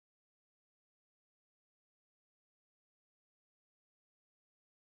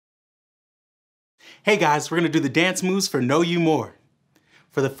Hey guys, we're gonna do the dance moves for Know You More.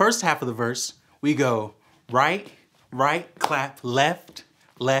 For the first half of the verse, we go right, right, clap, left,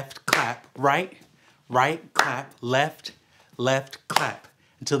 left, clap, right, right, clap, left, left, clap.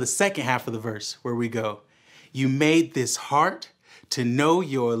 Until the second half of the verse where we go, you made this heart to know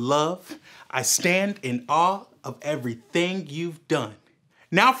your love. I stand in awe of everything you've done.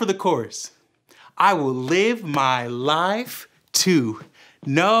 Now for the chorus. I will live my life to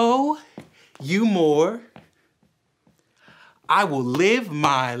know you more. I will live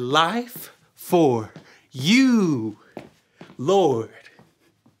my life for you, Lord.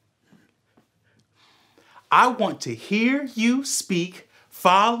 I want to hear you speak,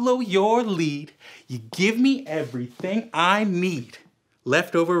 follow your lead. You give me everything I need.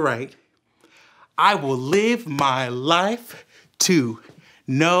 Left over right. I will live my life to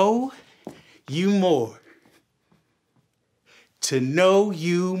know you more. To know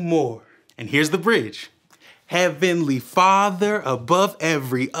you more. And here's the bridge. Heavenly Father, above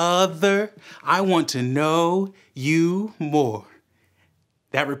every other, I want to know you more.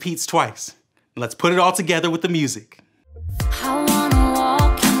 That repeats twice. Let's put it all together with the music.